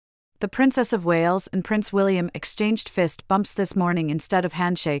The Princess of Wales and Prince William exchanged fist bumps this morning instead of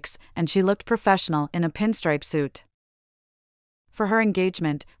handshakes, and she looked professional in a pinstripe suit. For her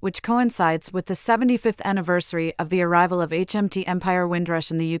engagement, which coincides with the 75th anniversary of the arrival of HMT Empire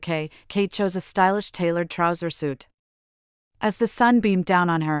Windrush in the UK, Kate chose a stylish tailored trouser suit. As the sun beamed down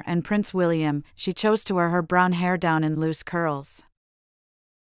on her and Prince William, she chose to wear her brown hair down in loose curls.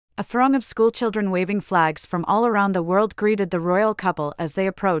 A throng of schoolchildren waving flags from all around the world greeted the royal couple as they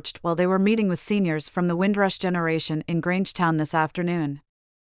approached while they were meeting with seniors from the Windrush generation in Grangetown this afternoon.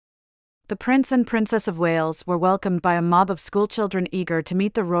 The Prince and Princess of Wales were welcomed by a mob of schoolchildren eager to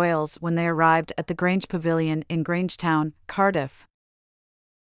meet the royals when they arrived at the Grange Pavilion in Grangetown, Cardiff.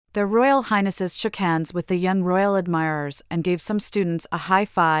 Their Royal Highnesses shook hands with the young royal admirers and gave some students a high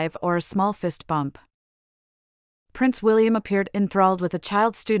five or a small fist bump. Prince William appeared enthralled with a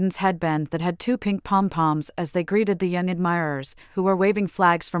child student's headband that had two pink pom-poms as they greeted the young admirers, who were waving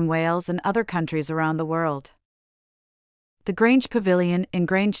flags from Wales and other countries around the world. The Grange Pavilion in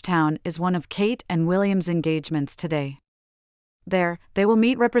Grangetown is one of Kate and William's engagements today. There, they will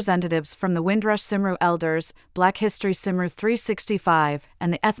meet representatives from the Windrush Cymru Elders, Black History Cymru 365,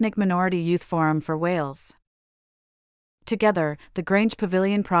 and the Ethnic Minority Youth Forum for Wales. Together, the Grange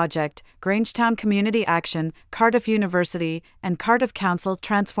Pavilion Project, Grangetown Community Action, Cardiff University, and Cardiff Council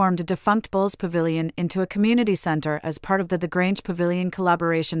transformed a defunct Bulls Pavilion into a community centre as part of the Grange Pavilion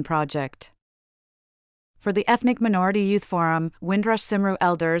Collaboration Project. For the Ethnic Minority Youth Forum, Windrush Cymru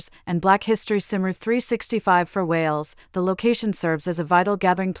Elders, and Black History Cymru 365 for Wales, the location serves as a vital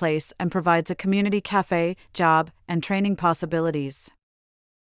gathering place and provides a community cafe, job, and training possibilities.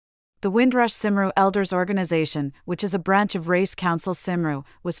 The Windrush Cymru Elders Organization, which is a branch of Race Council Cymru,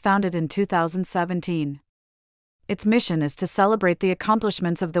 was founded in 2017. Its mission is to celebrate the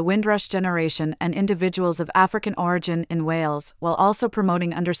accomplishments of the Windrush generation and individuals of African origin in Wales, while also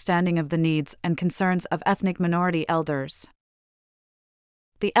promoting understanding of the needs and concerns of ethnic minority elders.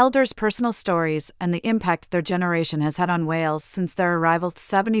 The elders' personal stories and the impact their generation has had on Wales since their arrival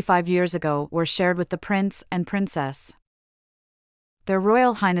 75 years ago were shared with the Prince and Princess. Their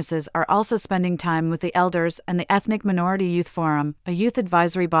Royal Highnesses are also spending time with the elders and the Ethnic Minority Youth Forum, a youth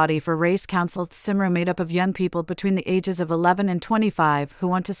advisory body for Race Council Cymru made up of young people between the ages of 11 and 25 who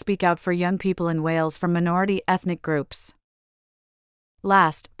want to speak out for young people in Wales from minority ethnic groups.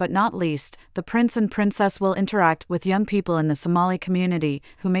 Last but not least, the Prince and Princess will interact with young people in the Somali community,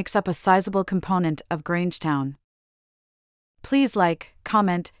 who makes up a sizable component of Grangetown. Please like,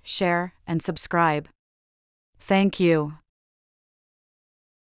 comment, share, and subscribe. Thank you.